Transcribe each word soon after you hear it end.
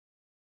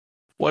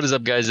What is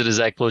up, guys? It is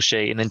Zach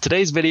Bloche, and in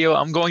today's video,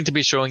 I'm going to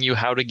be showing you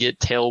how to get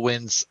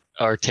Tailwind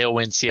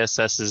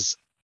CSS's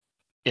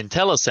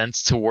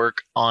Intellisense to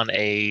work on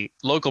a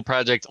local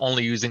project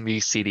only using the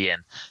CDN.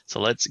 So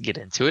let's get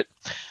into it.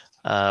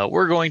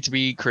 We're going to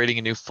be creating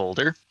a new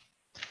folder,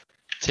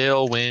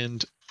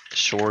 Tailwind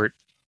short,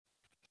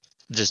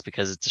 just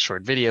because it's a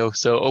short video.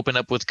 So open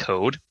up with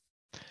code.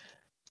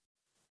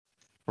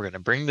 We're going to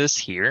bring this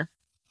here,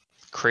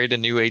 create a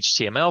new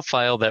HTML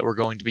file that we're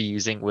going to be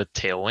using with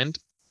Tailwind.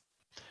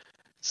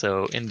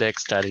 So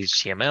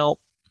index.html,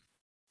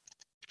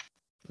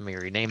 let me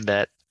rename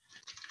that.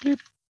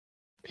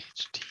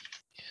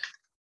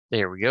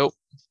 There we go.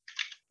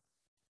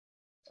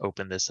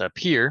 Open this up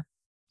here.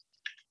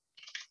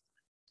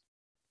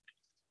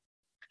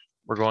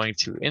 We're going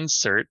to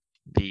insert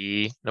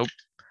the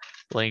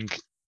link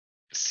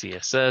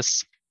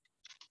CSS.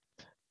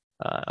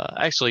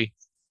 Actually,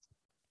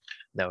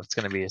 no, it's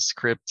going to be a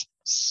script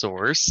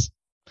source.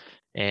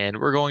 And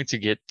we're going to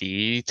get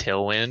the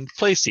Tailwind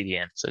play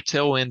CDN. So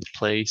Tailwind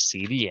play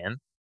CDN.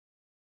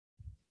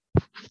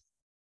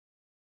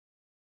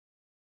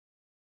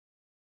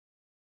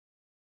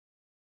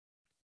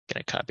 Going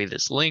to copy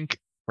this link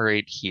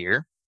right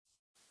here.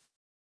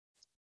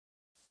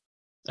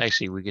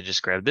 Actually, we could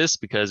just grab this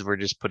because we're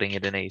just putting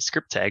it in a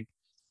script tag.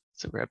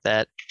 So grab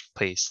that,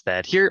 paste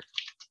that here.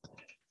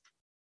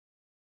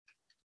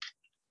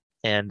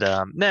 And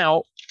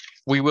now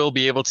we will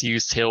be able to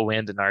use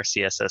Tailwind in our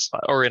CSS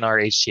file or in our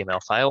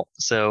HTML file.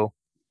 So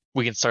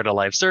we can start a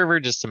live server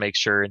just to make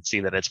sure and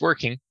see that it's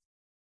working.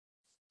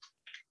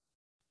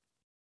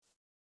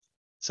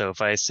 So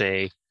if I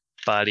say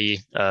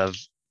body of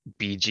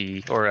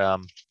BG or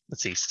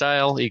let's see,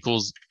 style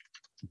equals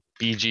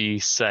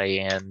BG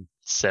cyan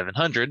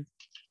 700,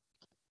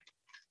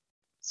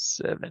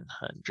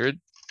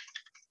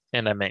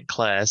 and I meant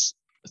class,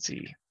 let's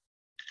see,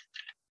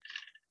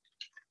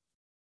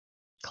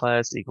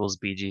 class equals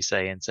BG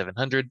cyan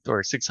 700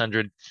 or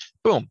 600.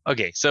 Boom.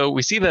 Okay, so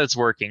we see that it's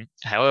working.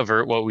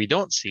 However, what we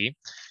don't see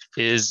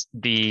is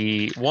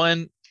the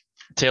one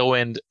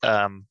Tailwind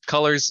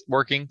colors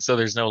working. So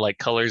there's no like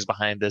colors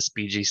behind this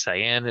BG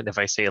cyan. And if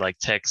I say like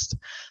text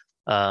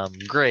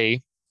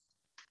gray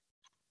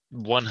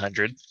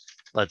 100,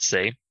 let's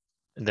say,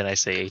 and then I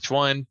say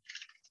H1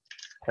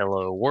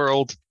 hello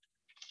world,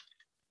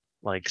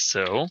 like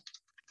so,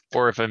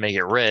 or if I make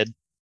it red.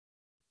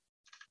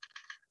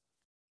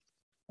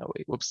 Oh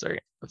wait, whoops,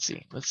 sorry. Let's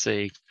see. Let's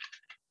say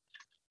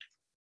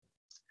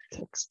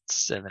text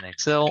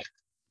 7XL,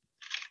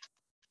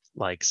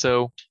 like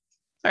so. All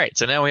right,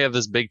 so now we have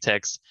this big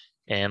text,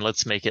 and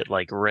let's make it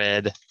like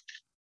red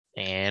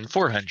and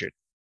 400.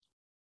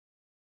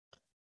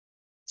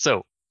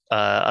 So,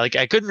 like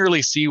I couldn't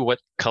really see what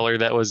color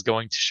that was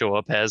going to show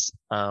up as,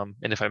 and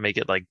if I make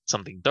it like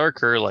something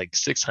darker, like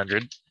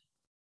 600.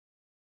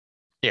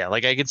 Yeah,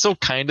 like I can still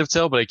kind of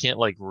tell, but I can't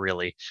like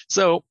really.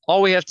 So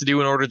all we have to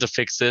do in order to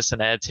fix this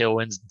and add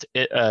Tailwind's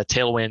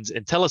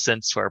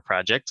Intellisense to our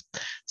project.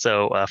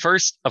 So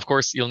first, of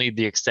course, you'll need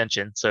the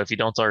extension. So if you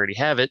don't already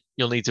have it,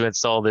 you'll need to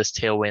install this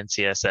Tailwind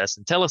CSS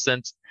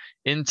Intellisense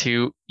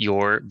into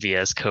your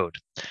VS Code.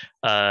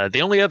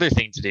 The only other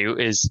thing to do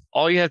is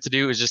all you have to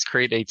do is just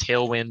create a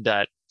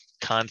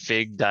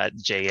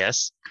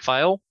tailwind.config.js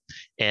file,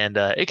 and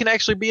it can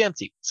actually be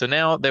empty. So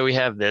now that we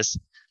have this,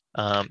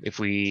 if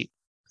we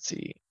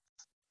see,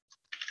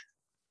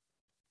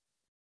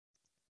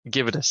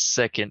 give it a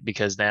second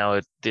because now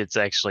it's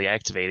actually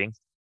activating.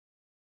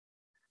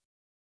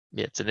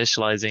 Yeah, it's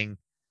initializing.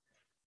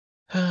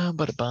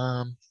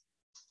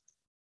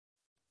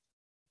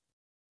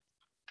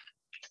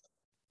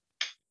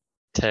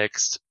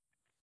 Text.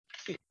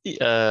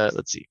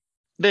 Let's see.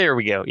 There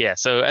we go. Yeah,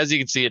 so as you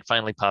can see, it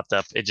finally popped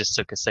up. It just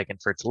took a second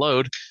for it to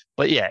load.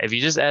 But yeah, if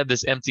you just add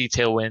this empty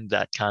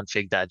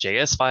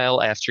tailwind.config.js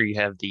file after you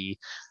have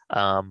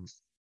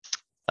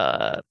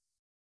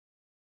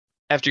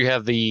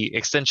the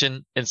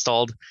extension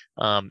installed,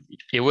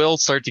 it will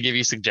start to give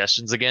you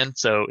suggestions again.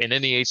 So in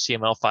any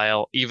HTML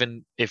file,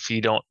 even if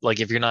you don't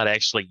if you're not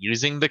actually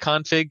using the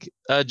config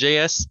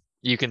JS,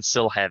 you can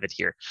still have it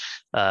here.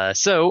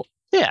 So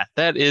yeah,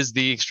 that is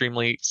the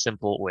extremely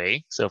simple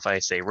way. So if I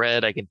say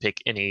red, I can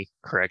pick any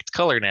correct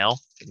color now.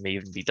 It may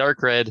even be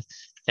dark red,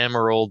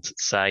 emerald,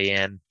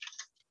 cyan,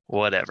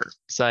 whatever.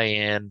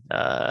 Cyan,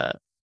 let's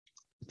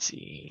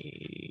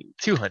see,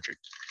 200.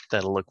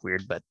 That'll look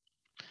weird, but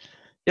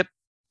yep.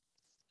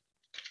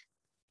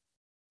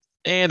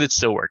 And it's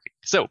still working.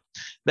 So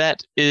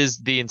that is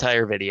the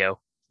entire video.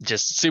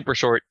 Just super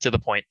short, to the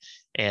point.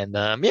 And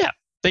yeah,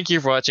 thank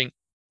you for watching.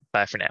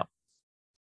 Bye for now.